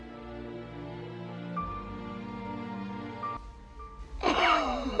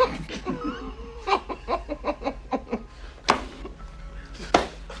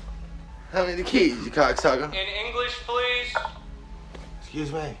How many keys, you cocksucker? In English, please.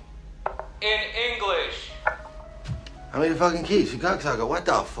 Excuse me. In English. How many fucking keys, you cocksucker? What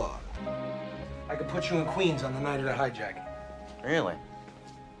the fuck? I could put you in Queens on the night of the hijacking. Really?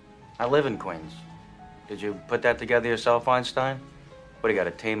 I live in Queens. Did you put that together yourself, Einstein? What, you got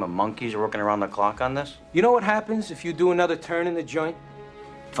a team of monkeys working around the clock on this? You know what happens if you do another turn in the joint?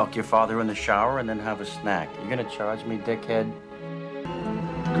 Fuck your father in the shower and then have a snack. You're gonna charge me, dickhead?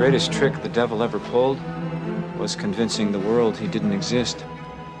 The greatest trick the devil ever pulled was convincing the world he didn't exist.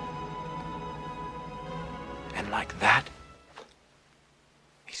 And like that,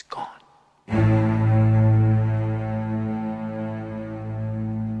 he's gone.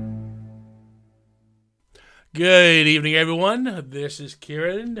 Good evening, everyone. This is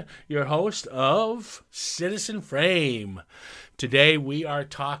Kieran, your host of Citizen Frame. Today we are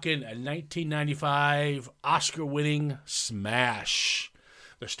talking a 1995 Oscar-winning smash.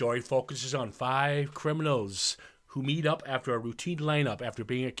 The story focuses on 5 criminals who meet up after a routine lineup after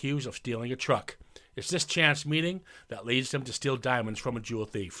being accused of stealing a truck. It's this chance meeting that leads them to steal diamonds from a jewel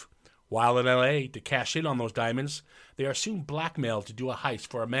thief. While in L.A. to cash in on those diamonds, they are soon blackmailed to do a heist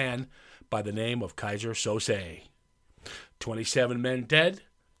for a man by the name of Keyser Söze. 27 men dead,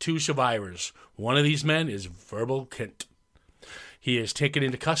 2 survivors. One of these men is Verbal Kint. He is taken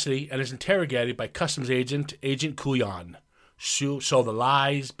into custody and is interrogated by customs agent Kuyan. So the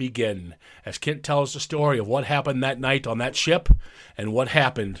lies begin as Kint tells the story of what happened that night on that ship and what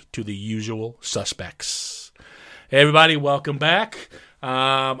happened to the usual suspects. Hey everybody, welcome back.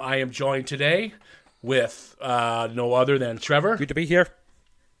 I am joined today with no other than Trevor. Good to be here.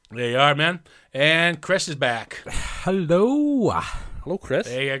 There you are, man. And Chris is back. Hello. Hello, Chris.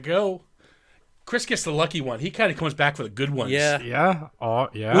 There you go. Chris gets the lucky one. He kind of comes back for the good ones. Yeah. Yeah. Oh,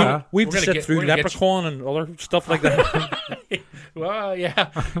 yeah. We've to sit through Leprechaun and other stuff like that. Well, yeah.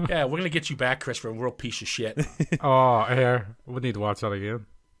 Yeah, we're going to get you back, Chris, for a real piece of shit. Oh, here. We need to watch that again.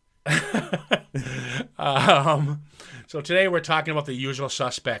 So today we're talking about The Usual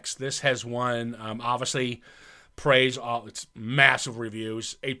Suspects. This has won, obviously, praise. It's massive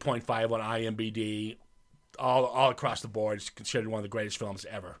reviews, 8.5 on IMDb, all across the board. It's considered one of the greatest films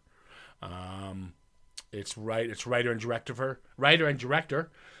ever. It's writer and director,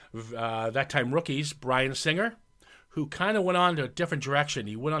 that time rookies, Bryan Singer, who kind of went on to a different direction.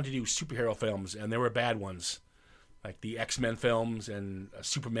 He went on to do superhero films, and they were bad ones, like the X-Men films and a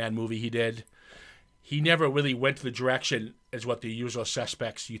Superman movie he did. He never really went to the direction as what The Usual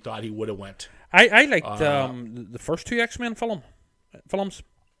Suspects you thought he would have went. I liked the first 2 X-Men films.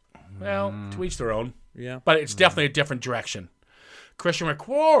 Well, to each their own. Yeah. But it's definitely a different direction. Christian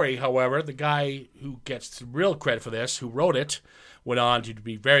McQuarrie, however, the guy who gets real credit for this, who wrote it, went on to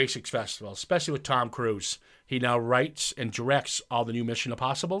be very successful, especially with Tom Cruise. He now writes and directs all the new Mission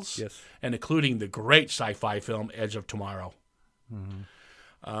Impossibles, yes, and including the great sci-fi film Edge of Tomorrow. Mm-hmm.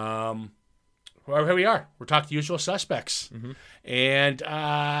 Well, here we are. We're talking The Usual Suspects, and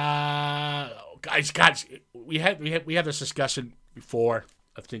guys, we had this discussion before.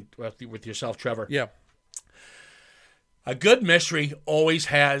 I think with yourself, Trevor. Yeah. A good mystery always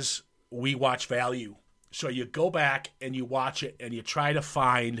has rewatch value. So you go back and you watch it and you try to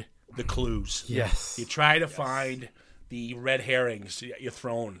find the clues. Yes. You try to find the red herrings you're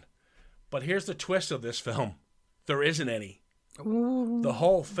thrown. But here's the twist of this film. There isn't any. Ooh. The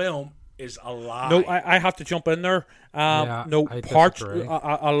whole film is a lie. No, I have to jump in there. A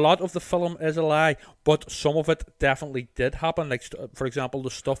lot of the film is a lie, but some of it definitely did happen. Like, for example, the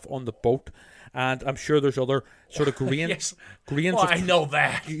stuff on the boat. And I'm sure there's other sort of grains. Yes. Grains well, I know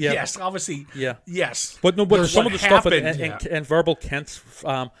that. Yeah. Yes, obviously. Yeah. Yes. But no, but some of the stuff in Verbal Kint's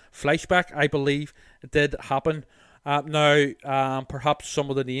flashback, I believe, did happen. Now, perhaps some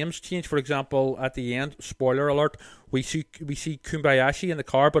of the names changed. For example, at the end, spoiler alert, we see Kumbayashi in the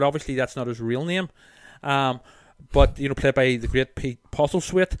car, but obviously that's not his real name. But played by the great Pete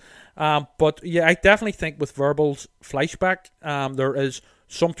Postlethwaite. But yeah, I definitely think with Verbal's flashback, there is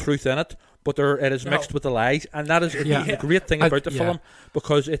some truth in it. But it is mixed with the lies, and that is the great thing about the film,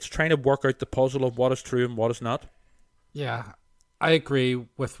 because it's trying to work out the puzzle of what is true and what is not. Yeah, I agree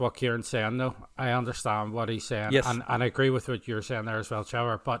with what Kieran's saying, though. I understand what he's saying, yes, and I agree with what you're saying there as well,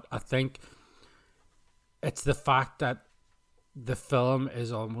 Trevor. But I think it's the fact that the film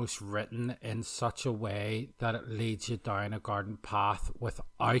is almost written in such a way that it leads you down a garden path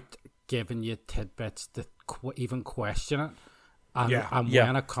without giving you tidbits to even question it. And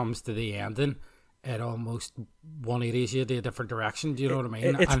when it comes to the ending, it almost 180s you to a different direction. Do you know what I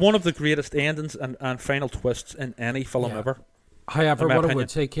mean? It's one of the greatest endings and final twists in any film ever. However, what I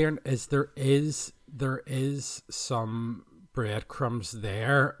would say, Kieran, is there is some breadcrumbs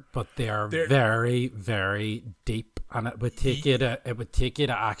there, but they're very, very deep, and it would take you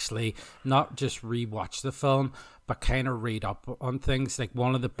to actually not just rewatch the film, but kind of read up on things. Like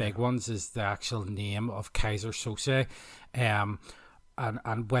one of the big ones is the actual name of Kaiser Sose, and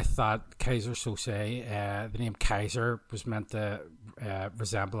with that Kaiser Sose, the name Kaiser was meant to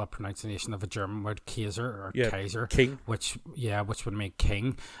resemble a pronunciation of a German word Kaiser or Kaiser, king, which would mean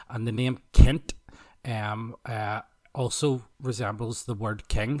king, and the name Kent also resembles the word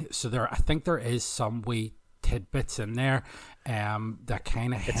king. So I think there is some wee tidbits in there that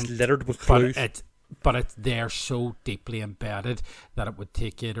kind of hint, it's littered with clues, but they're so deeply embedded that it would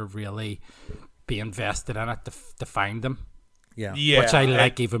take you to really be invested in it to find them. Yeah, which I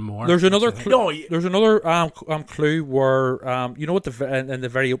like even more. There's another there's another clue where you know what in the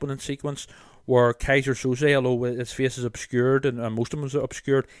very opening sequence where Kaiser Sose, although his face is obscured and most of them is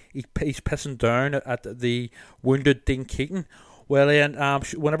obscured, he's pissing down at the wounded Dean Keaton. Well, then,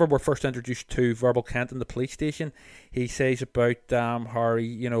 whenever we're first introduced to Verbal Kent in the police station, he says about how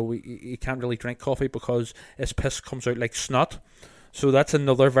he can't really drink coffee because his piss comes out like snot. So that's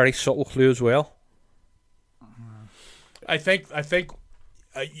another very subtle clue as well. I think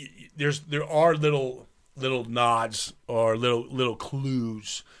there are little nods or little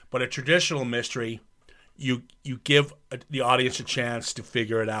clues, but a traditional mystery, you give the audience a chance to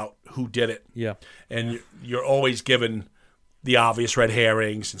figure it out who did it. Yeah, and you're always given the obvious red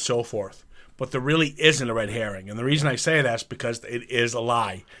herrings and so forth. But there really isn't a red herring, and the reason I say that is because it is a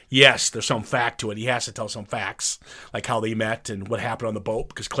lie. Yes, there's some fact to it. He has to tell some facts, like how they met and what happened on the boat,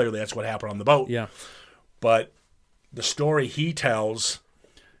 because clearly that's what happened on the boat. Yeah, but the story he tells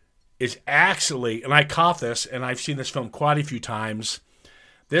is actually, and I caught this, and I've seen this film quite a few times,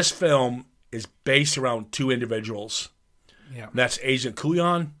 this film is based around two individuals. Yeah. That's Agent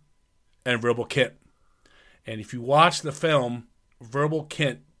Kujan and Verbal Kint. And if you watch the film, Verbal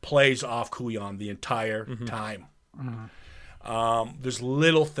Kint plays off Kujan the entire time. Mm-hmm. There's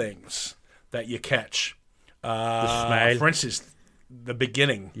little things that you catch. The smile. For instance, the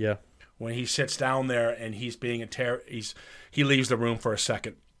beginning. Yeah. When he sits down there and he's being he leaves the room for a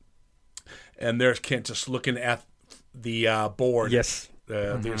second, and there's Kent just looking at the board. Yes,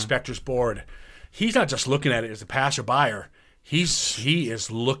 the inspector's board. He's not just looking at it as a passerby. He is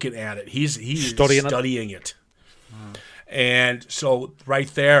looking at it. He's studying it. And so right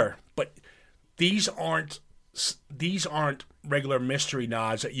there, but these aren't regular mystery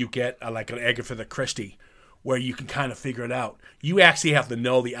nods that you get like an Agatha Christie, where you can kind of figure it out. You actually have to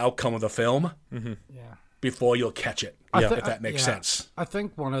know the outcome of the film before you'll catch it, if that makes sense. I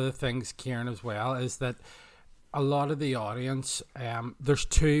think one of the things, Kieran, as well, is that a lot of the audience, there's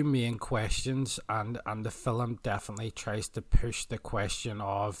two main questions, and the film definitely tries to push the question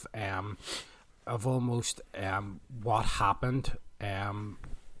of almost what happened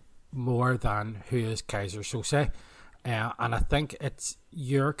more than who is Kaiser Sose. And I think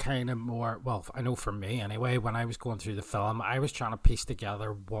you're kind of more, well, I know for me anyway, when I was going through the film, I was trying to piece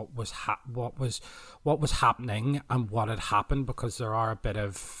together what was happening and what had happened, because there are a bit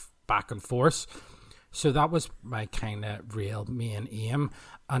of back and forth. So that was my kind of real main aim.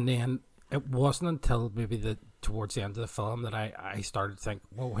 And then it wasn't until maybe towards the end of the film that I started to think,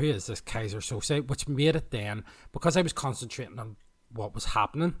 well, who is this Kaiser Sose? Which made it then, because I was concentrating on what was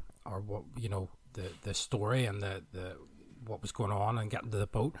happening, or what, the story and the what was going on and getting to the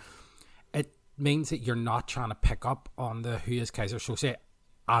boat, it means that you're not trying to pick up on the who is Kaiser Sose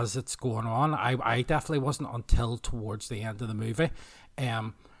as it's going on. I definitely wasn't until towards the end of the movie,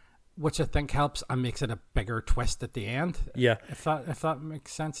 which I think helps and makes it a bigger twist at the end. Yeah, if that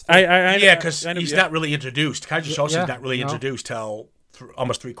makes sense. Because he's not really introduced. Kaiser Sose is not really introduced till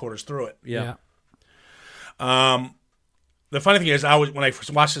almost 3/4 through it. Yeah. The funny thing is, when I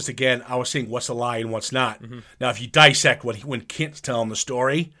watched this again, I was seeing what's a lie and what's not. Mm-hmm. Now, if you dissect when Kent's telling the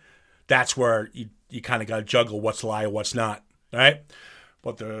story, that's where you kind of got to juggle what's a lie and what's not, right?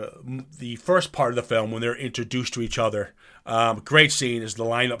 But the first part of the film, when they're introduced to each other, great scene is the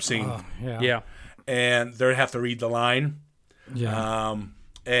lineup scene. Yeah. And they have to read the line. Yeah.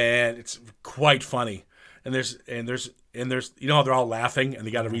 And it's quite funny. And there's how they're all laughing and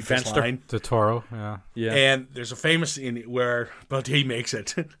they got to read this line. De Toro, yeah. And there's a famous scene where he makes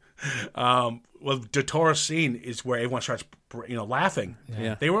it. De Toro's scene is where everyone starts, laughing.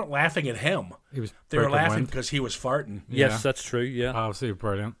 Yeah. They weren't laughing at him. They were laughing because he was farting. Yes, that's true. Yeah, absolutely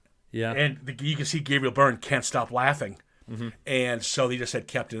brilliant. Yeah, and you can see Gabriel Byrne can't stop laughing, and so they just had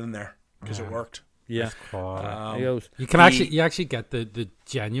kept it in there because it worked. Yeah, you can actually get the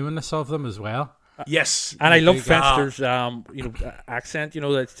genuineness of them as well. Yes. And I love Big guy. Finster's, accent.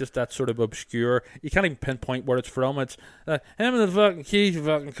 That's just that sort of obscure. You can't even pinpoint where it's from. It's him and the fucking Keith,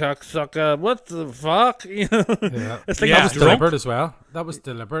 fucking cocksucker. What the fuck? Yeah. It's like Yeah. I That was was drunk. deliberate as well. That was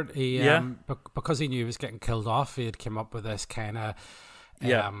deliberate. He, Yeah. because he knew he was getting killed off, he had come up with this kind of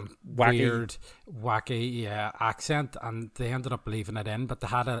Yeah. weird, wacky accent, and they ended up leaving it in. But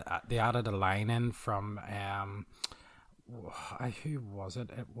they added a line in from who was it?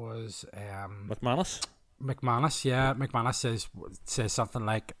 It was McManus. McManus. Yeah, McManus says something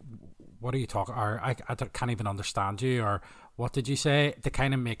like, "What are you talking?" Or I can't even understand you. Or what did you say? To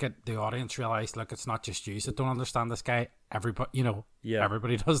kind of make the audience realize, look, it's not just you that don't understand this guy. Everybody, Yeah.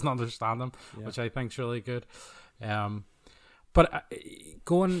 everybody doesn't understand him, which I think's really good. But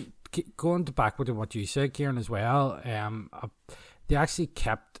going back with what you said, Kieran, as well, they actually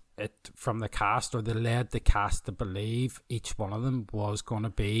kept it from the cast, or they led the cast to believe each one of them was going to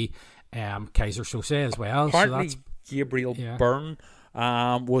be Kaiser Soze as well. Apparently, So Gabriel yeah. Byrne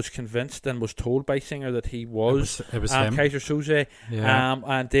was convinced and was told by Singer that he was it was him. Kaiser Soze. Yeah.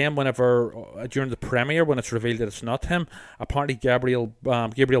 And then whenever during the premiere, when it's revealed that it's not him, apparently Gabriel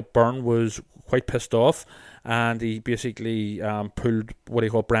Byrne was quite pissed off, and he basically pulled what he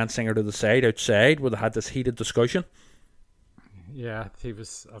called Bryan Singer to the side outside, where they had this heated discussion. Yeah,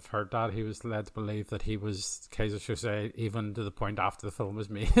 I've heard that he was led to believe that he was Kaiser Soze, even to the point after the film was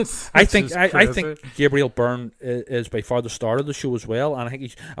made. I think Gabriel Byrne is by far the star of the show as well, and I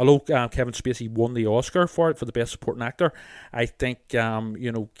think although Kevin Spacey won the Oscar for it for the best supporting actor, I think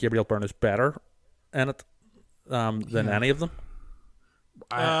Gabriel Byrne is better in it than any of them.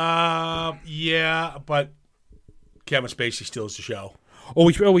 Yeah, but Kevin Spacey steals the show. Oh,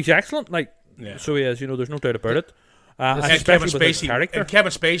 he's excellent. Yeah. So he is. There's no doubt about it. And And especially Kevin with his Spacey, character. and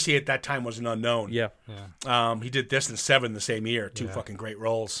Kevin Spacey at that time was an unknown. Yeah, He did this and Seven the same year. Two fucking great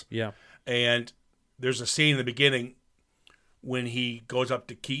roles. yeah, And there's a scene in the beginning when he goes up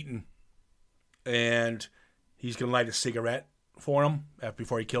to Keaton and he's going to light a cigarette for him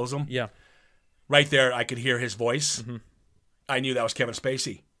before he kills him. yeah, Right there, I could hear his voice. Mm-hmm. I knew that was Kevin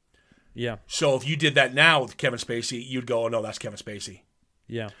Spacey. yeah, So if you did that now with Kevin Spacey, you'd go, oh, no, that's Kevin Spacey.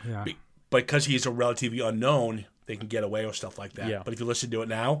 yeah. Yeah. But because he's a relatively unknown, they can get away with stuff like that. Yeah. But if you listen to it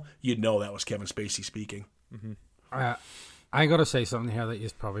now, you'd know that was Kevin Spacey speaking. I got to say something here that you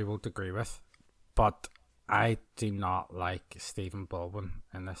probably won't agree with, but I do not like Stephen Baldwin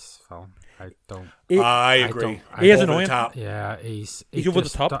in this film. I don't. I agree. He is Over annoying. the top. Yeah, he's over the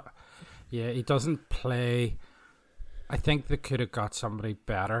just top. He doesn't play. I think they could have got somebody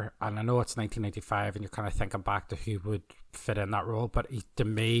better, and I know it's 1985, and you're kind of thinking back to who would fit in that role. But to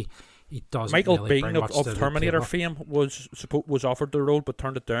me, he doesn't. Michael really Biehn bring much to of the Terminator table. fame was offered the role but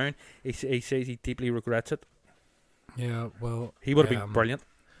turned it down. He says he deeply regrets it. Yeah, well, He would have been brilliant.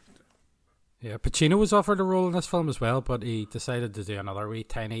 Yeah, Pacino was offered a role in this film as well, but he decided to do another wee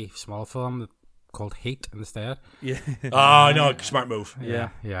tiny small film called Heat instead. Yeah, Oh, no, smart move. yeah,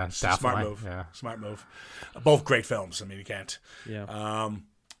 Yeah, Smart definitely. move. Yeah. Smart move. Both great films. I mean, you can't. yeah.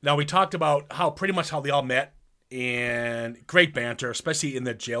 Now, we talked about how they all met, and great banter, especially in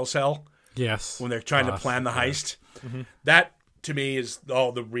the jail cell Yes. when they're trying to plan the heist. That, to me, is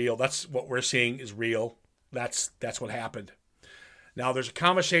the real. That's what we're seeing is real. That's what happened. Now, there's a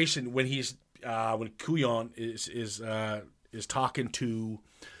conversation when he's when Kuyon is talking to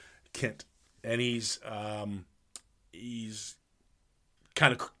Kent, and he's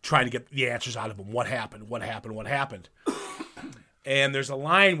kind of trying to get the answers out of him. What happened? What happened? What happened? And there's a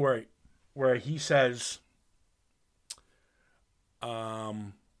line where he says,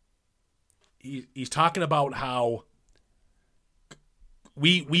 he's talking about how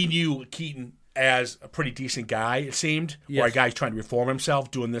we knew Keaton as a pretty decent guy, it seemed, or a Yes. guy's trying to reform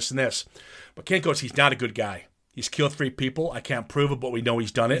himself, doing this and this. But Kent goes, he's not a good guy. He's killed 3 people. I can't prove it, but we know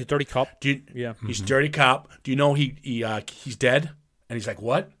he's done it. He's a dirty cop. Yeah, he's a dirty cop. Do you know he's dead? And he's like,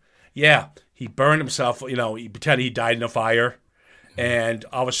 what? Yeah, he burned himself. He pretended he died in a fire, and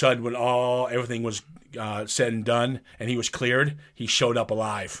all of a sudden, when everything was said and done, and he was cleared, he showed up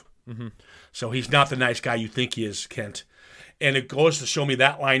alive. Mm-hmm. So he's not the nice guy you think he is, Kent. And it goes to show me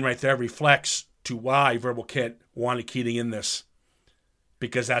that line right there reflects to why Verbal Kent wanted Keating in this,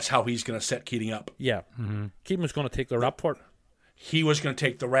 because that's how he's going to set Keating up. Yeah, Keaton was going to take the rap for it. He was going to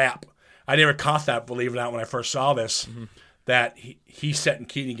take the rap. I never caught that, believe it or not, when I first saw this, that he's setting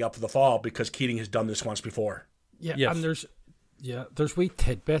Keating up for the fall because Keating has done this once before. Yeah, Yes. and there's wee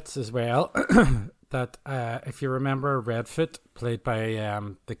tidbits as well that if you remember Redfoot, played by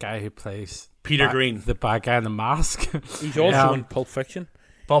the guy who plays Peter Green. the bad guy in the mask. He's also in Pulp Fiction.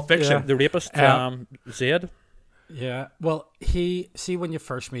 Pulp Fiction. The rapist, Zed. Yeah, well, when you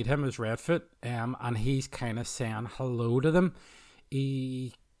first meet him as Redfoot, and he's kind of saying hello to them.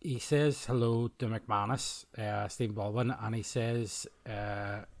 He says hello to McManus, Stephen Baldwin, and he says,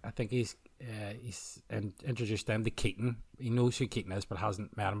 I think he's introduced them to Keaton. He knows who Keaton is, but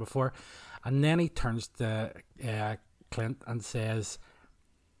hasn't met him before. And then he turns to Clint and says,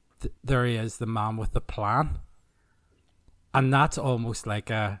 "There he is, the man with the plan." And that's almost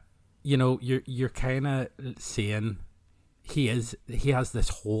like you're kind of seeing he has this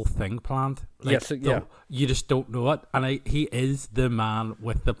whole thing planned. Yes, yeah. You just don't know it, and he is the man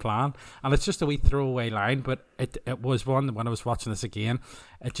with the plan. And it's just a wee throwaway line, but it was one when I was watching this again.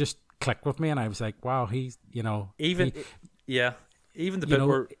 It just clicked with me, and I was like, "Wow, he's even the bit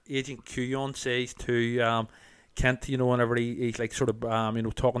where Agent Kuyon says to Kent, whenever he's like sort of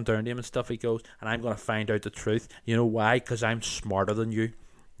talking down to him and stuff, he goes, and I'm going to find out the truth. You know why? Because I'm smarter than you."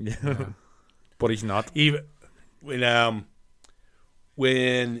 Yeah. But he's not. Even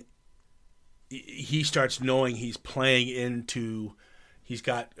when he starts knowing he's playing into, he's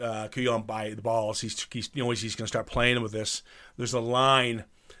got Kuyon by the balls. He's going to start playing him with this. There's a line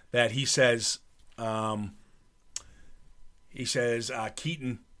that he says.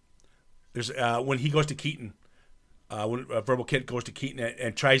 Keaton. There's when he goes to Keaton. When Verbal Kent goes to Keaton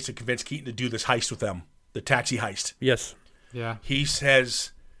and tries to convince Keaton to do this heist with them, the taxi heist. Yes. Yeah. He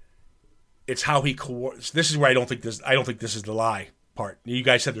says it's how he this is where I don't think this is the lie part. You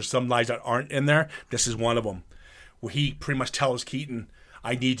guys said there's some lies that aren't in there. This is one of them, where he pretty much tells Keaton,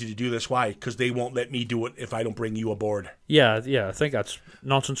 "I need you to do this. Why? Because they won't let me do it if I don't bring you aboard." Yeah. I think that's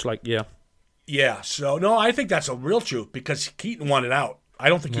nonsense. Yeah. So no, I think that's a real truth because Keaton wanted out. I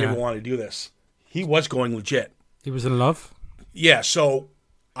don't think he ever wanted to do this. He was going legit. He was in love. Yeah. So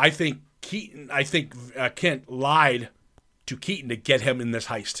I think Kent lied to Keaton to get him in this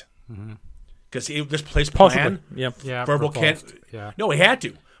heist. Because this place plan, Verbal Kent. Yeah. No, he had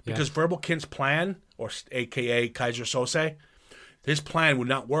to because Verbal Kent's plan, or AKA Kaiser Sose, his plan would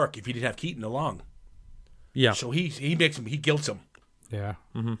not work if he didn't have Keaton along. Yeah. So he guilts him. Yeah.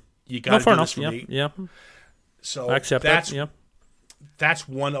 Mm-hmm. You got to do this for me. Yeah. So I accept that's that. Yeah. That's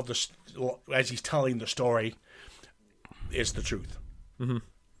one of the, as he's telling the story, is the truth. Mm-hmm.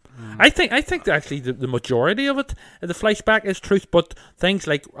 I think actually the majority of it, the flashback, is truth, but things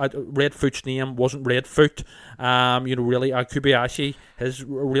like Redfoot's name wasn't Redfoot. Really, Kobayashi, his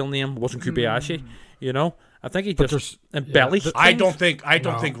real name wasn't Kobayashi. I think he just embellished. Yeah, I don't think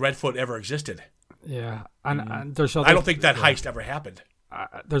Redfoot ever existed. Yeah, and there's other. I don't think that heist ever happened.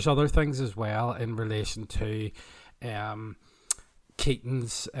 There's other things as well in relation to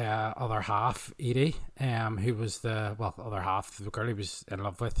Keaton's other half, Edie, who was the other half, the girl he was in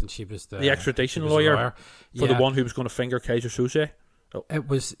love with, and she was the extradition lawyer for the one who was going to finger Kaiser Soze. Oh. It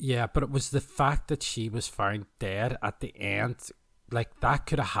was, but it was the fact that she was found dead at the end. Like, that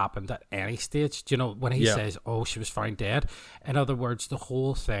could have happened at any stage. Do you know, when he says, "Oh, she was found dead," in other words, the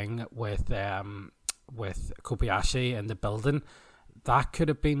whole thing with Kobayashi in the building, that could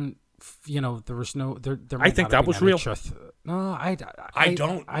have been, there was no. There I think that was real. Truth. No, I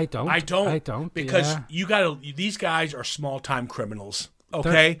don't. Because you gotta. These guys are small time criminals.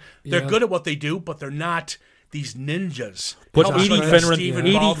 Okay, they're good at what they do, but they're not these ninjas. But Edie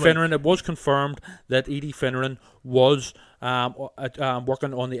Finneran, it was confirmed that Edie Finneran was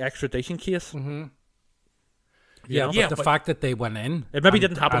working on the extradition case. Mm-hmm. But the fact that they went in, it maybe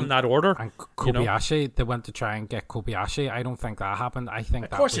didn't happen in that order. And Kobayashi, they went to try and get Kobayashi. I don't think that happened. I think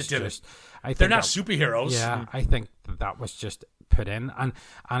of course it didn't. They're not superheroes. Yeah, I think that was just put in, and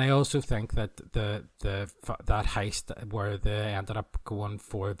I also think that that heist where they ended up going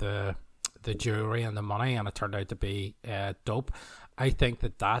for the jewelry and the money, and it turned out to be dope. I think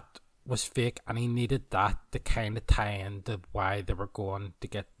that was fake, and he needed that to kind of tie into why they were going to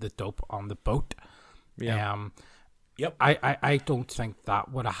get the dope on the boat. Yeah. Yep. I don't think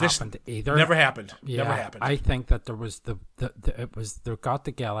that would have happened either. Never happened. Yeah, never happened. I think that there was they got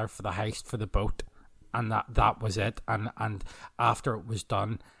together for the heist for the boat, and that was it. And after it was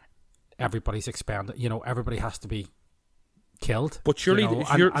done, everybody's expanded. Everybody has to be killed. But surely,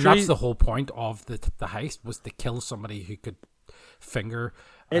 and that's the whole point of the heist, was to kill somebody who could finger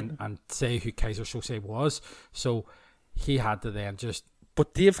and say who Kaiser Soze was. So he had to then just.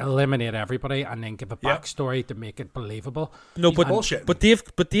 But Dave, eliminate everybody and then give a backstory to make it believable. No, but bullshit. But Dave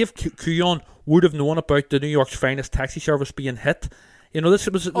Kuyon would have known about the New York's finest taxi service being hit. This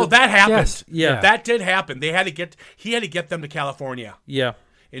was. That happened. Yes, yeah, that did happen. He had to get them to California. Yeah.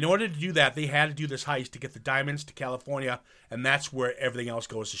 In order to do that, they had to do this heist to get the diamonds to California, and that's where everything else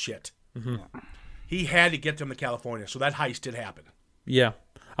goes to shit. Mm-hmm. He had to get them to California, so that heist did happen. Yeah,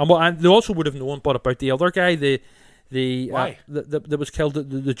 and they also would have known, but about the other guy, the Why? That was killed,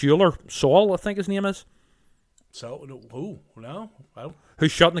 the jeweler, Saul, I think his name is. So who? No,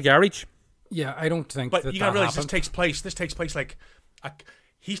 who's shot in the garage. Yeah, I don't think. But that you gotta realize happened. this takes place like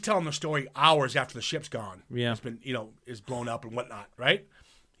he's telling the story hours after the ship's gone. Yeah, it's been is blown up and whatnot, right?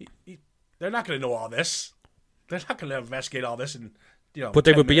 They're not gonna know all this. They're not gonna investigate all this and. But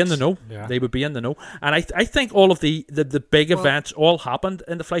they would be in the know. Yeah. They would be in the know. And I think all of the big events all happened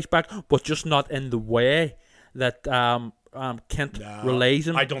in the flashback, but just not in the way that Kent relays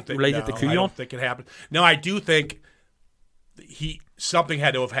him. I don't think related to Kuyon. I don't think it happened. No, I do think something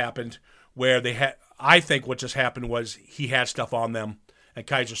had to have happened where they had. I think what just happened was he had stuff on them, and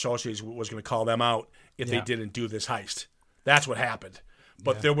Kaiser Soze was going to call them out if they didn't do this heist. That's what happened.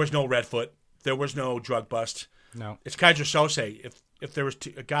 But there was no Redfoot. There was no drug bust. No, it's Kaiser Soze. If there was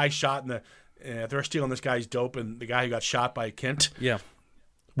a guy shot in the, if they're stealing this guy's dope, and the guy who got shot by Kent,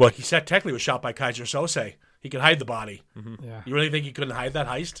 well, he said technically was shot by Kaiser Soze. He could hide the body. Mm-hmm. Yeah. You really think he couldn't hide that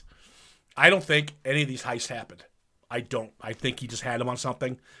heist? I don't think any of these heists happened. I don't. I think he just had him on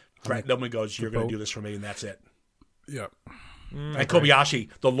something, threatened him, and goes, "You're going to do this for me," and that's it. Yeah. And Kobayashi,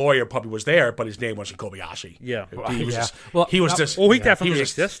 the lawyer, probably was there, but his name wasn't Kobayashi. Yeah. He was just. Well, he was just. Oh, he definitely he was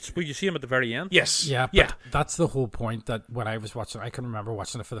just, exists. But you see him at the very end. Yes. Yeah, but that's the whole point. That when I was watching, I can remember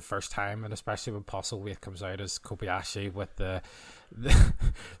watching it for the first time, and especially when Postlethwaite comes out as Kobayashi with the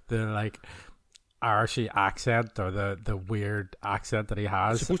like Irish accent or the weird accent that he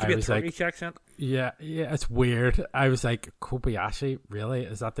has. It's supposed to be a Turkish accent. Yeah, it's weird. I was like, Kobayashi, really?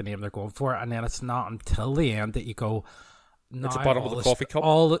 Is that the name they're going for? And then it's not until the end that you go. It's the bottom of the coffee cup.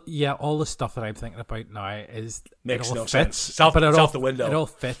 All the stuff that I'm thinking about now is makes no fits, sense. It's out the window. It all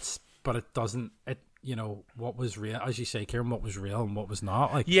fits, but it doesn't. It what was real, as you say, Kieran, what was real and what was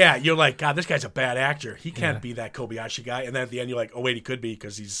not. Like you're like, God, this guy's a bad actor. He can't be that Kobayashi guy. And then at the end, you're like, oh wait, he could be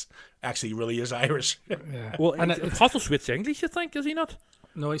because he really is Irish. Yeah. Well, and Postlethwaite's English, you think, is he not?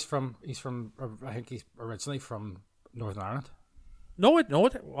 No, he's from. I think he's originally from Northern Ireland. No,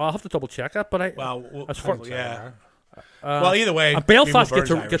 I'll have to double check that. But well, either way, and Belfast Irish,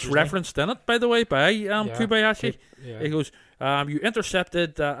 gets referenced in it, by the way, by Kobayashi. Yeah. He goes, "You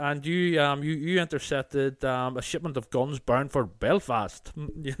intercepted and you intercepted a shipment of guns bound for Belfast."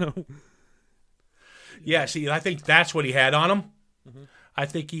 Yeah, see, I think that's what he had on him. Mm-hmm. I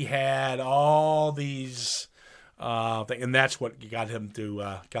think he had all these, and that's what got them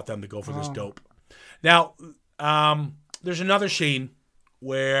to go for this dope. Now, there's another scene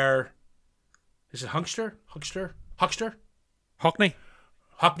where is it Huckster? Hockney.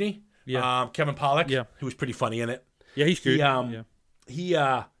 Yeah. Kevin Pollak. Yeah. Who was pretty funny in it. Yeah, he's good.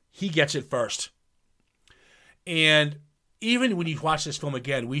 He gets it first. And even when you watch this film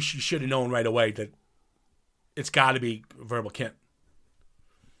again, you should have known right away that it's got to be Verbal Kint.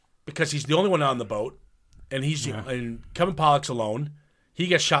 Because he's the only one on the boat, and and Kevin Pollak's alone. He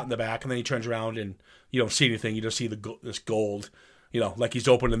gets shot in the back, and then he turns around, and you don't see anything. You just see this gold. Like he's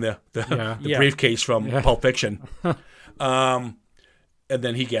opening the briefcase from Pulp Fiction. And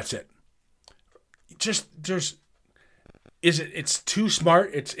then he gets it. It's too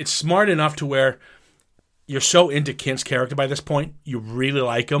smart. It's smart enough to where you're so into Kent's character by this point. You really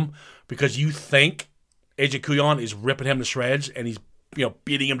like him because you think Agent Kuyon is ripping him to shreds and he's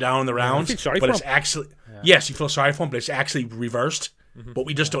beating him down in the rounds. I feel sorry but for it's him. actually yes, you feel sorry for him, but it's actually reversed. Mm-hmm. But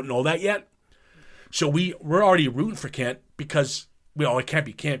we just don't know that yet. So we're already rooting for Kent because it can't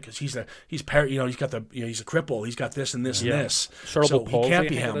be Kent because he's got he's a cripple. He's got this and this and this. Cerebral palsy, he can't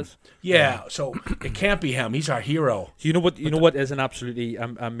be him. Yeah, so it can't be him. He's our hero. You know what is an absolutely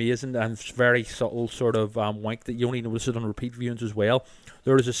amazing and very subtle sort of wink that you only notice it on repeat viewings as well.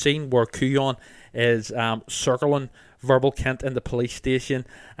 There is a scene where Kuyon is circling Verbal Kint in the police station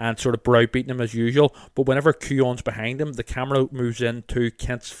and sort of browbeating him as usual. But whenever Kuyon's behind him, the camera moves into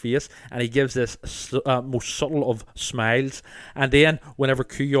Kent's face and he gives this most subtle of smiles. And then whenever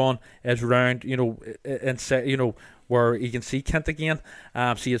Kuyon is round, where he can see Kent again,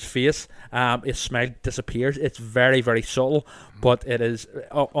 see his face, his smile disappears. It's very, very subtle, but it is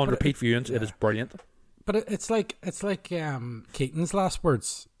on repeat viewings. It is brilliant. But it's like Keaton's last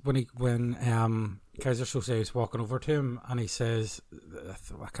words when Kaiser Soze is walking over to him and he says, I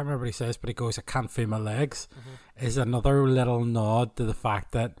can't remember what he says, but he goes, "I can't feel my legs," is another little nod to the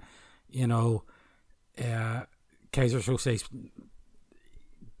fact that Kaiser Soze's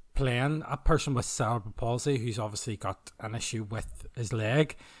playing a person with cerebral palsy who's obviously got an issue with his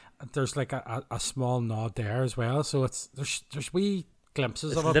leg. There's like a small nod there as well, so there's wee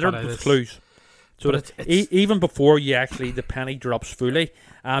glimpses of it. Littered with clues. So even before the penny drops fully,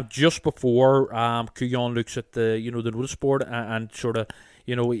 just before Kuyon looks at the the notice board and sort of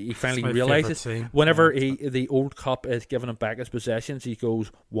You know, he finally my realizes favourite scene. whenever the old cop is giving him back his possessions, he goes,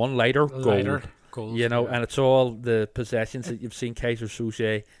 one lighter, gold. Gold, You know, yeah. and it's all the possessions that you've seen Kaiser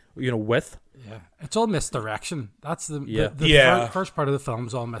Soze, you know, with. Yeah, it's all misdirection. That's the Yeah. the first part of the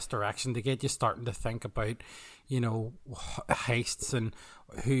film's all misdirection to get you starting to think about, you know, heists and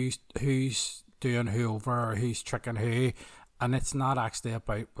who's doing who over or who's tricking who, and it's not actually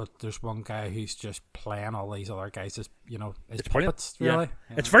about. But there's one guy who's just playing all these other guys as, you know, as puppets. Really,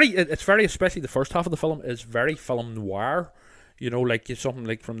 Yeah. It's very, especially the first half of the film is very film noir. You know, like something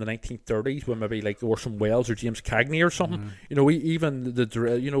like from the 1930s, when maybe like Orson Welles or James Cagney or something. You know, even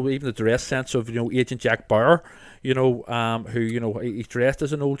the dress sense of, you know, Agent Jack Bauer. You know, who, you know, he's dressed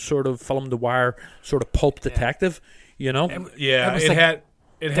as an old sort of film noir sort of pulp detective. You know,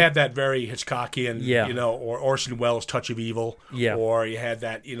 It had that very Hitchcockian, Yeah. you know, or Orson Welles' touch of evil. Yeah. Or you had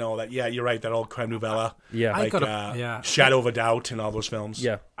that, you know, that, yeah, you're right, that old crime novella. Yeah. I Like got Shadow of a Doubt and all those films.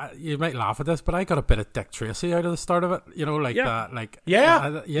 yeah. You might laugh at this, but I got a bit of Dick Tracy out of the start of it. You know, like Yeah. that, like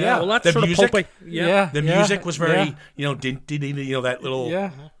Yeah. yeah. Well, that's The sort music? of pulpy. yeah, The yeah, music was very, yeah. you know, you know, that little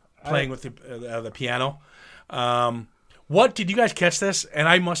Yeah. playing with the piano. What did you guys catch this? And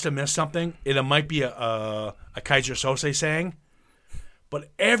I must have missed something. It might be a Kaiser Sose saying, but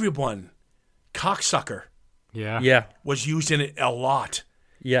everyone, cocksucker, Yeah. Yeah. was used in it a lot.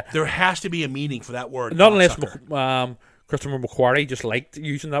 Yeah. There has to be a meaning for that word. Not unless cocksucker. Christopher McQuarrie just liked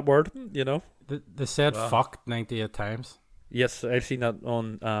using that word. You know. They said fuck 98 times. Yes, I've seen that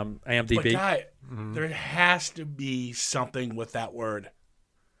on But IMDb. guy, there has to be something with that word.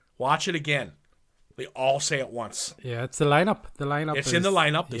 Watch it again. They all say it once. Yeah, it's the lineup. The lineup. It's is, in the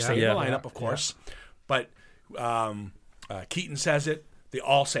lineup. They say Yeah. in the lineup, of course. But Keaton says it. They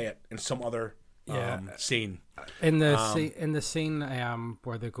all say it in some other scene. In the scene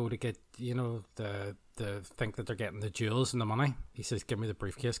where they go to get, you know, the think that they're getting the jewels and the money. He says, "Give me the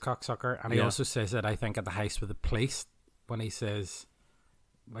briefcase, cocksucker." And he also says it, I think, at the heist with the police when he says,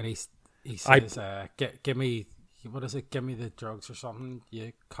 give me. What is it? Give me the drugs or something,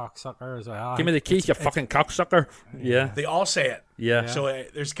 you cocksucker, as well. Give me the keys, you fucking cocksucker. Yeah. They all say it. Yeah. So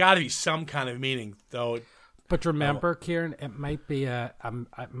there's got to be some kind of meaning, though. But remember, Kieran, it might be a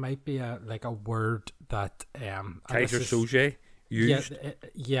like a word that Kaiser Soze used.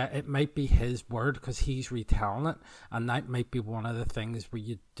 it might be his word because he's retelling it, and that might be one of the things where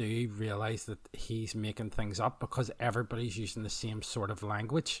you do realize that he's making things up because everybody's using the same sort of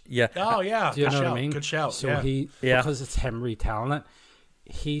language. Yeah. Oh, yeah. Do you Good know shout. what I mean? Good shout. So yeah. because it's him retelling it,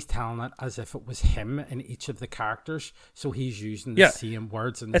 he's telling it as if it was him in each of the characters. So he's using the same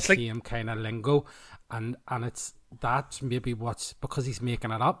words and the same kind of lingo, and that's maybe what's because he's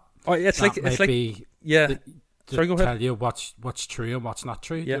making it up. Oh, it's that like might be yeah. Sorry, go ahead. Tell you what's true and what's not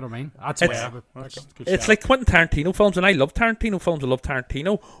true. Yeah. Do you know what I mean? That's It's like Quentin Tarantino films, and I love Tarantino films. I love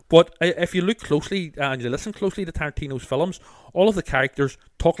Tarantino, but if you look closely and you listen closely to Tarantino's films, all of the characters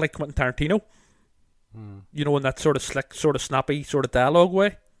talk like Quentin Tarantino. You know, in that sort of slick, sort of snappy, sort of dialogue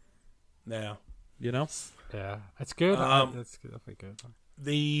way. Yeah. You know. Yeah, it's good. It's definitely good.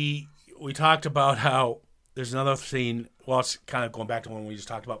 We talked about how there's another scene. Well, it's kind of going back to one we just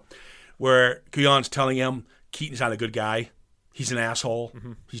talked about, where Kuyon's telling him Keaton's not a good guy. He's an asshole.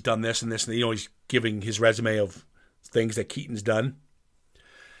 Mm-hmm. He's done this and this, and he's giving his resume of things that Keaton's done.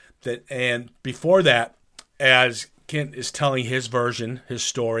 And before that, as Kent is telling his version, his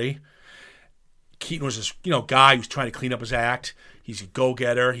story, Keaton was this guy who's trying to clean up his act. He's a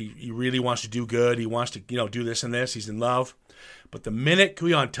go-getter. He really wants to do good. He wants to do this and this. He's in love. But the minute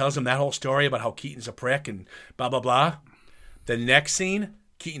Kuyon tells him that whole story about how Keaton's a prick and blah blah blah, the next scene,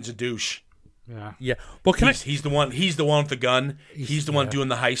 Keaton's a douche. Yeah. Well, He's the one. He's the one with the gun. He's the one doing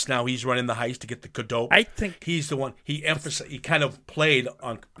the heist now. He's running the heist to get the dope. I think he's the one. He kind of played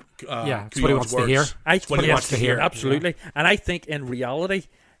on. It's what he wants to hear. It's what he wants to hear. Absolutely. Yeah. And I think in reality,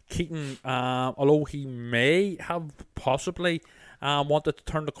 Keaton, although he may have possibly wanted to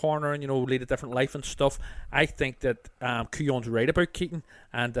turn the corner and lead a different life and stuff, I think that Kuyon's right about Keaton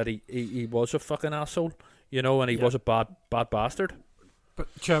and that he was a fucking asshole, and he was a bad bastard. But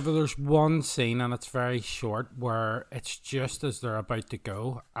Trevor, there's one scene and it's very short where it's just as they're about to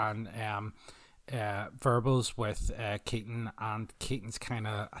go and Verbals with Keaton, and Keaton's kind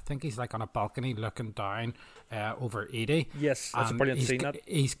of, I think he's like on a balcony looking down over Edie. Yes, that's a brilliant scene.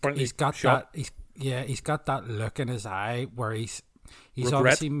 He's got shot. He's got that look in his eye where he's regret.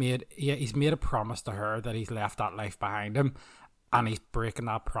 Obviously he's made a promise to her that he's left that life behind him, and he's breaking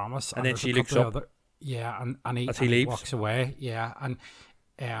that promise. And then she looks up. And he walks away. Yeah, and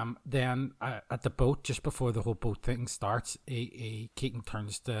then at the boat, just before the whole boat thing starts, Keaton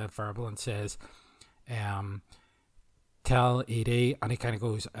turns to Verbal and says, tell Edie, and he kind of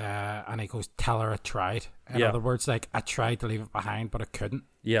goes, tell her I tried. In other words, like, I tried to leave it behind, but I couldn't.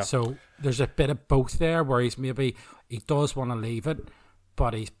 Yeah. So there's a bit of both there, where he does want to leave it,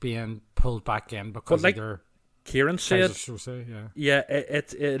 but he's being pulled back in because like either Kieran said,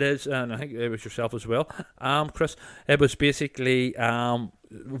 it is, and I think it was yourself as well, Chris. It was basically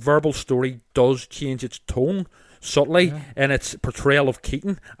verbal story does change its tone subtly in its portrayal of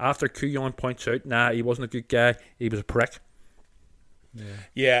Keaton after Kuyon points out, nah, he wasn't a good guy, he was a prick.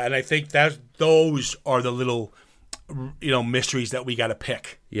 Yeah, and I think those are the little, mysteries that we got to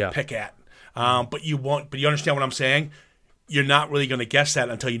pick at. But you understand what I'm saying? You're not really going to guess that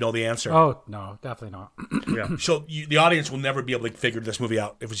until you know the answer. Oh, no, definitely not. Yeah. So the audience will never be able to figure this movie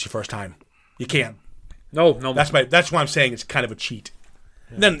out if it's your first time. You can't. No. That's why I'm saying it's kind of a cheat.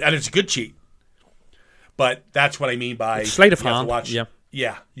 And it's a good cheat. But that's what I mean by sleight of hand.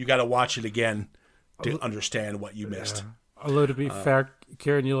 Yeah, you got to watch it again to understand what you missed. Although, to be fair,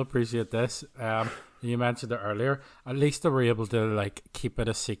 Kieran, you'll appreciate this. You mentioned it earlier. At least they were able to like keep it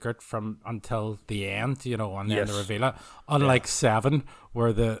a secret until the end, and then they reveal it. Unlike 7,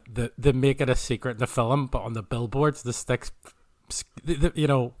 where they make it a secret in the film, but on the billboards the sticks,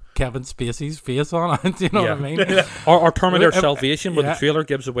 Kevin Spacey's face on it. You know what I mean? or Terminator Salvation, where the trailer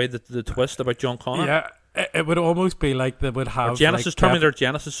gives away the twist about John Connor. Yeah, it would almost be like they would have Terminator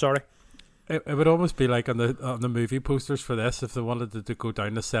Genesis. Sorry. It would almost be like on the movie posters for this, if they wanted to go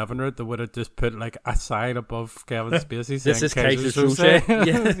down the 7 route, they would have just put like a sign above Kevin Spacey saying "This is Kaiser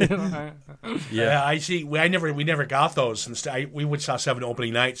Soze." Yeah, I see. We never got those. We saw 7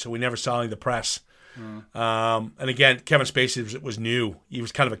 opening night, so we never saw any of the press. And again, Kevin Spacey was new. He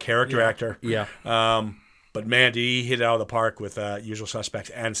was kind of a character actor. Yeah. But man, did he hit it out of the park with Usual Suspects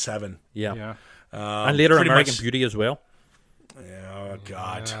and 7. Yeah. And later American Beauty as well. Oh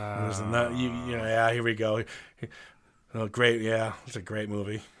God! Here we go. Oh, great! Yeah, it's a great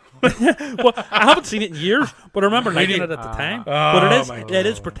movie. Well, I haven't seen it in years, but I remember liking it at the time. But it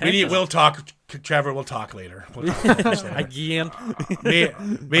is pretentious. We'll talk, Trevor. We'll talk later. Again.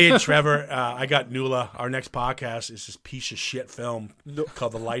 Me and Trevor. I got Nuala. Our next podcast is this piece of shit film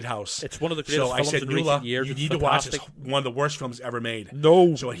called The Lighthouse. It's one of the greatest films in recent years. You need to watch this. One of the worst films ever made.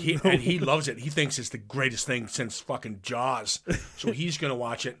 No. So he loves it. He thinks it's the greatest thing since fucking Jaws. So he's gonna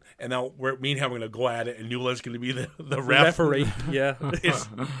watch it, and now me and him are gonna go at it, and Nuala's gonna be the referee. Yeah.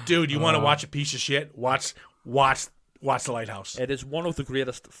 Dude, you want to watch a piece of shit? Watch The Lighthouse. It is one of the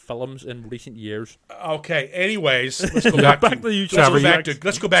greatest films in recent years. Okay. Anyways, let's go back to you, Trevor.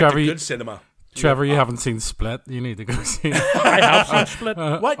 Let's go back to good cinema. Trevor, you haven't seen Split. You need to go see it. I have seen Split.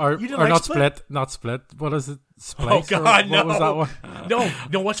 What? You didn't like not Split? Not Split. What is it? Splice? Oh God, no! What was that one?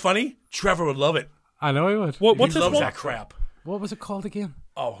 No. What's funny? Trevor would love it. I know he would. What's he loves one? that crap. What was it called again?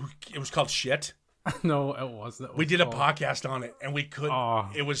 Oh, it was called Shit. No, it wasn't. We did a podcast on it, and we couldn't. Oh.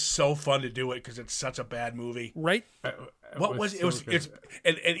 It was so fun to do it because it's such a bad movie. Right? What was it?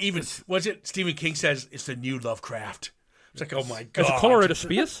 And even was it? Stephen King says it's the new Lovecraft. It's like, oh my God! Is it Color Out of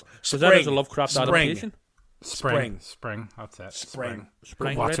Space? Because that is a Lovecraft adaptation. Spring. That's it. Spring.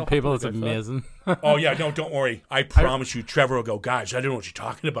 Watching people is amazing. Oh yeah, no, don't worry. I promise you, Trevor will go. Guys, I don't know what you're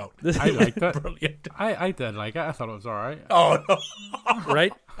talking about. I liked it. Brilliant. I did like it. I thought it was all right. Oh no!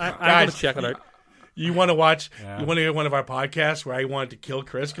 Right? I'm gonna check it out. You want to watch? Yeah. You want to hear one of our podcasts where I wanted to kill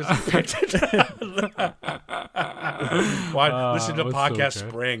Chris because he picked it? Listen to podcast so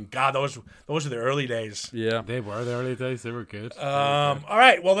Spring. God, those are the early days. Yeah, they were the early days. They were good. All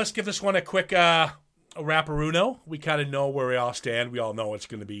right, well, let's give this one a quick wrapperuno. We kind of know where we all stand. We all know it's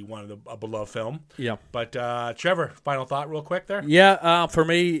going to be a beloved film. Yeah. But Trevor, final thought, real quick there. Yeah, for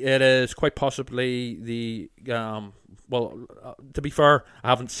me, it is quite possibly the. To be fair, I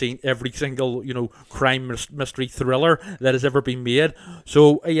haven't seen every single, crime mystery thriller that has ever been made.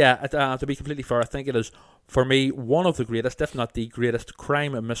 So, to be completely fair, I think it is, for me, one of the greatest, if not the greatest,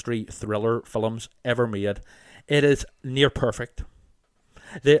 crime and mystery thriller films ever made. It is near perfect.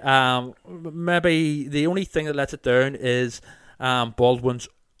 Maybe the only thing that lets it down is Baldwin's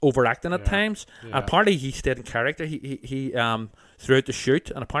overacting at times. Yeah. Apparently, he stayed in character. He throughout the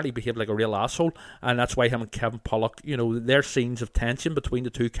shoot, and apparently behaved like a real asshole, and that's why him and Kevin Pollak, their scenes of tension between the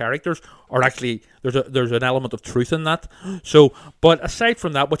two characters are actually there's an element of truth in that. So, but aside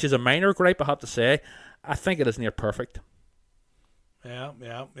from that, which is a minor gripe, I have to say, I think it is near perfect. Yeah.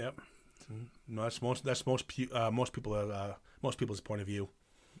 No, that's most people's point of view.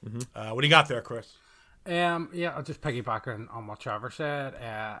 Mm-hmm. What do you got there, Chris? I'll just piggyback on what Trevor said,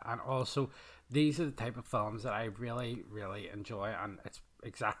 and also these are the type of films that I really, really enjoy, and it's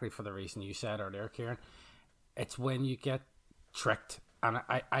exactly for the reason you said earlier, Kieran. It's when you get tricked, and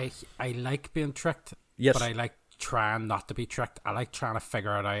I like being tricked, yes, but I like trying not to be tricked. I like trying to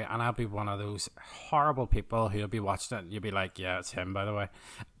figure it out, and I'll be one of those horrible people who'll be watching it and you'll be like, yeah, it's him, by the way,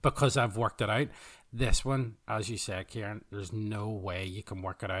 because I've worked it out. This one, as you said, Kieran, there's no way you can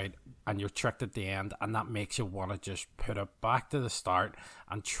work it out, and you're tricked at the end, and that makes you want to just put it back to the start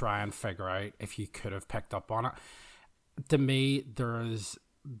and try and figure out if you could have picked up on it. To me, there is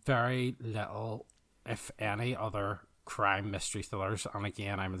very little, if any, other crime mystery thrillers, and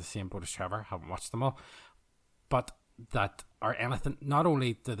again, I'm in the same boat as Trevor, haven't watched them all, but that are anything. Not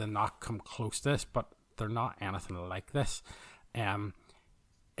only do they not come close to this, but they're not anything like this.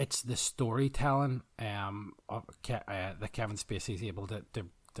 It's the storytelling that Kevin Spacey is able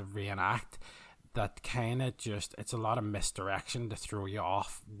to reenact that kind of just, it's a lot of misdirection to throw you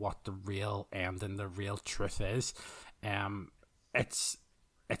off what the real end and the real truth is. It's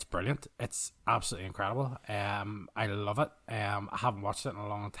brilliant. It's absolutely incredible. I love it. I haven't watched it in a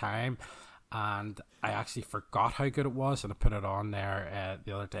long time, and I actually forgot how good it was, and I put it on there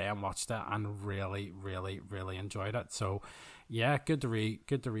the other day and watched it, and really, really, really enjoyed it. So, yeah, good to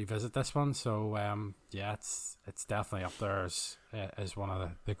revisit this one. So, yeah, it's definitely up there as one of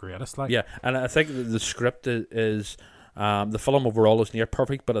the greatest. Like, yeah, and I think the script is the film overall is near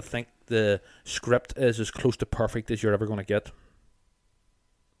perfect, but I think the script is as close to perfect as you're ever going to get.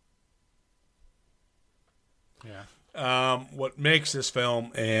 Yeah. What makes this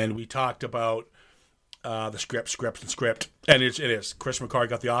film, and we talked about the script, and it is. Chris McCarthy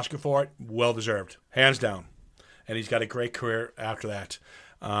got the Oscar for it, well deserved, hands down, and he's got a great career after that.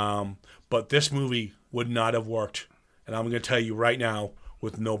 But this movie would not have worked, and I'm going to tell you right now,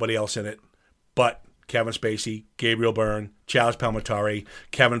 with nobody else in it, but Kevin Spacey, Gabriel Byrne, Chazz Palminteri,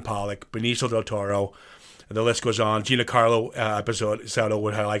 Kevin Pollak, Benicio del Toro, and the list goes on. Giancarlo Esposito,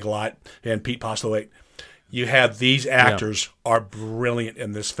 which I like a lot, and Pete Postlethwaite. You have these actors are brilliant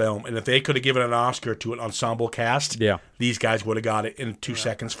in this film, and if they could have given an Oscar to an ensemble cast, these guys would have got it in 2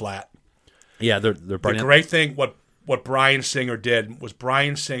 seconds flat. Yeah, they're brilliant. The great thing, what Bryan Singer did was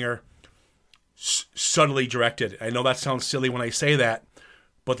Bryan Singer subtly directed. I know that sounds silly when I say that,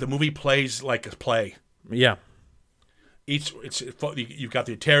 but the movie plays like a play. Yeah. You've got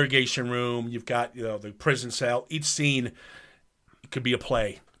the interrogation room, you've got the prison cell. Each scene could be a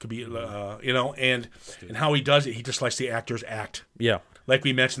play. Could be, and how he does it, he just lets the actors act. Yeah. Like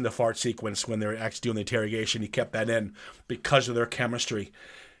we mentioned the fart sequence when they're actually doing the interrogation, he kept that in because of their chemistry.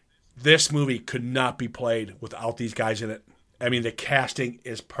 This movie could not be played without these guys in it. I mean, the casting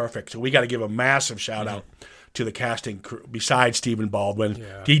is perfect. So we got to give a massive shout out to the casting crew, besides Stephen Baldwin.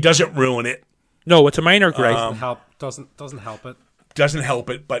 Yeah. He doesn't ruin it. No, it's a minor grace. Doesn't help it. Doesn't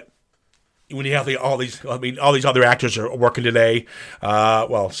help it, but when you have all these other actors are working today.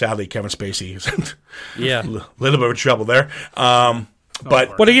 Sadly, Kevin Spacey is a little bit of trouble there.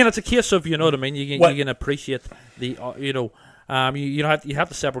 But again, it's a case of, you know what I mean. You can appreciate the you have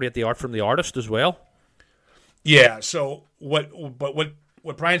to separate the art from the artist as well. Yeah. So what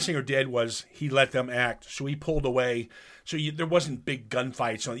Bryan Singer did was he let them act. So he pulled away. So there wasn't big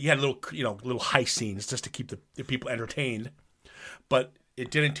gunfights. So you had little heist scenes just to keep the people entertained, but it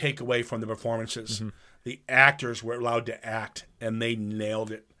didn't take away from the performances. Mm-hmm. The actors were allowed to act, and they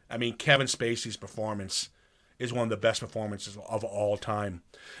nailed it. I mean, Kevin Spacey's performance is one of the best performances of all time.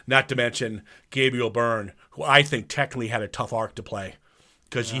 Not to mention Gabriel Byrne, who I think technically had a tough arc to play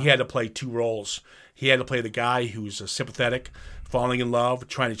because he had to play 2 roles. He had to play the guy who's sympathetic, falling in love,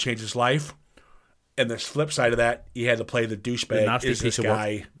 trying to change his life. And the flip side of that, he had to play the douchebag. Is this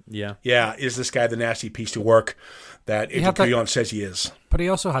guy? Yeah. Is this guy the nasty piece of work that Adrian Quillon says he is? But he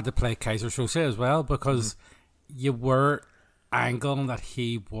also had to play Kaiser Soze as well, because you were angling that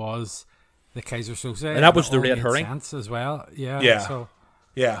he was the Kaiser Soze, and that was the red herring as well. Yeah. Yeah. So.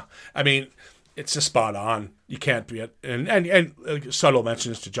 Yeah. I mean, it's just spot on. You can't be it. And subtle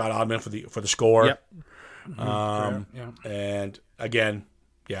mentions to John Ottman for the score. Yep. And again,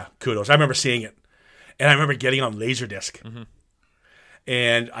 kudos. I remember seeing it. And I remember getting on Laserdisc. Mm-hmm.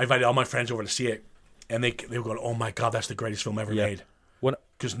 And I invited all my friends over to see it. And they were going, "Oh my God, that's the greatest film ever made."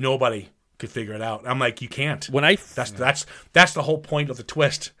 Because nobody could figure it out. I'm like, you can't. That's the whole point of the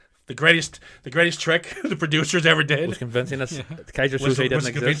twist. The greatest trick the producers ever did was convincing us Kaiser Soze didn't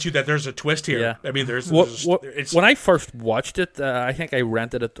exist. Convince you that there's a twist here. Yeah. I mean, when I first watched it, I think I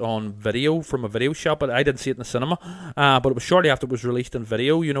rented it on video from a video shop, but I didn't see it in the cinema. But it was shortly after it was released in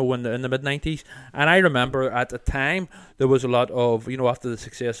video, in the mid-90s. And I remember at the time there was a lot of, after the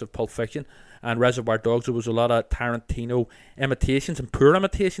success of Pulp Fiction and Reservoir Dogs, there was a lot of Tarantino imitations and poor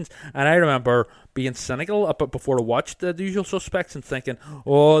imitations. And I remember being cynical before I watched The Usual Suspects and thinking,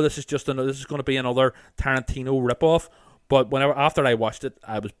 "Oh, this is going to be another Tarantino ripoff." But after I watched it,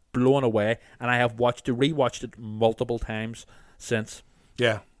 I was blown away, and I have rewatched it multiple times since.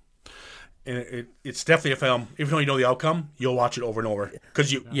 Yeah. And it's definitely a film. Even though you know the outcome, you'll watch it over and over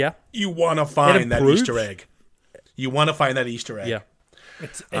because you want to find that Easter egg. You want to find that Easter egg. Yeah.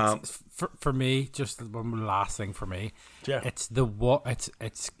 It's for me, just one last thing for me. Yeah. It's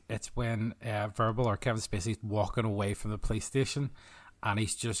when Verbal or Kevin Spacey's walking away from the police station, and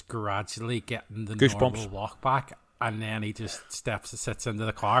he's just gradually getting the normal walk back, and then he just sits into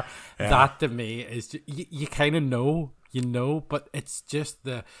the car. Yeah. That to me is you kind of know, but it's just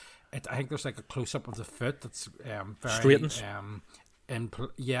I think there's like a close up of the foot that's very straightens.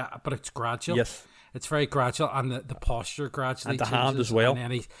 But it's gradual. Yes. It's very gradual, and the posture gradually and the changes, hand as well.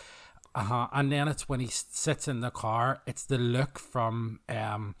 And then it's when he sits in the car. It's the look from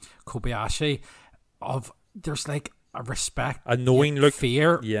Kobayashi of there's like a respect, a knowing look,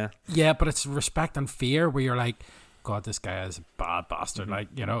 fear. Yeah, but it's respect and fear where you're like, God, this guy is a bad bastard. Like,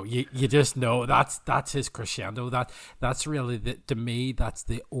 you know, you just know that's his crescendo. That's really to me that's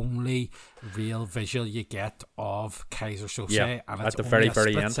the only real visual you get of Kaiser Soze, and it's at the only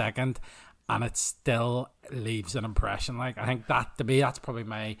very split end. second. And it still leaves an impression. Like, I think that, to me, that's probably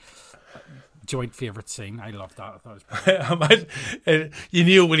my joint favourite scene. I love that. I thought it was you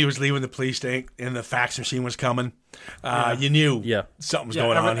knew when he was leaving the police station and the fax machine was coming. You knew something was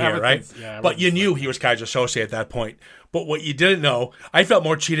going on here, right? But you knew he was Kaiser Soze at that point. But what you didn't know, I felt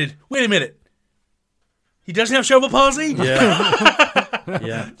more cheated. Wait a minute. He doesn't have cerebral palsy? Yeah.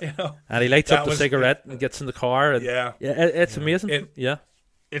 Yeah. You know, and he lights up the cigarette and gets in the car. And, it's amazing.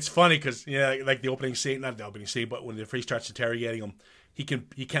 It's funny because like the opening scene, not the opening scene, but when the priest starts interrogating him, he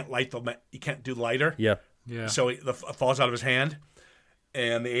can't light he can't do the lighter. Yeah. So it falls out of his hand,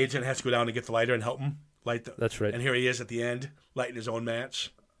 and the agent has to go down and get the lighter and help him light. That's right. And here he is at the end, lighting his own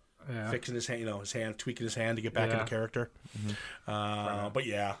match, fixing his hand, his hand, tweaking his hand to get back into character. Mm-hmm. But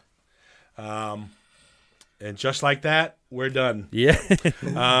yeah. And just like that, we're done. Yeah.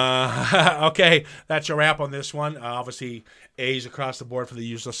 Okay, that's a wrap on this one. Obviously, A's across the board for The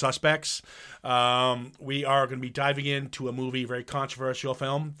Usual Suspects. We are going to be diving into a movie, very controversial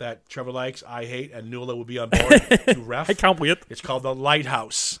film that Trevor likes, I hate, and Nuala will be on board to ref. I can't wait. It's called The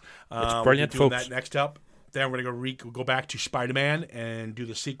Lighthouse. It's brilliant, we'll be doing folks. that next up. Then we're going to go back to Spider-Man and do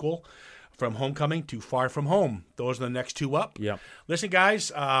the sequel. From Homecoming to Far From Home. Those are the next two up. Yeah. Listen,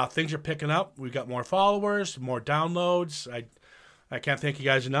 guys, things are picking up. We've got more followers, more downloads. I can't thank you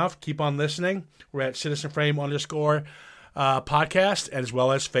guys enough. Keep on listening. We're at Citizen Frame _ podcast, as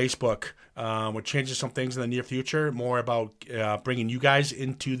well as Facebook. We're changing some things in the near future, more about bringing you guys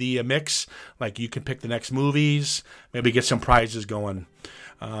into the mix. Like you can pick the next movies, maybe get some prizes going.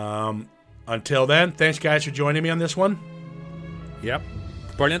 Until then, thanks, guys, for joining me on this one. Yep.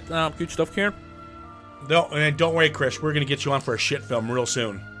 Brilliant. Good stuff, Kieran. Don't worry, Chris. We're going to get you on for a shit film real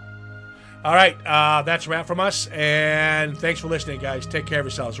soon. All right. That's a wrap from us. And thanks for listening, guys. Take care of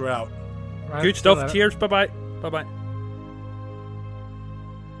yourselves. We're out. Good stuff. Cheers. Bye-bye. Bye-bye.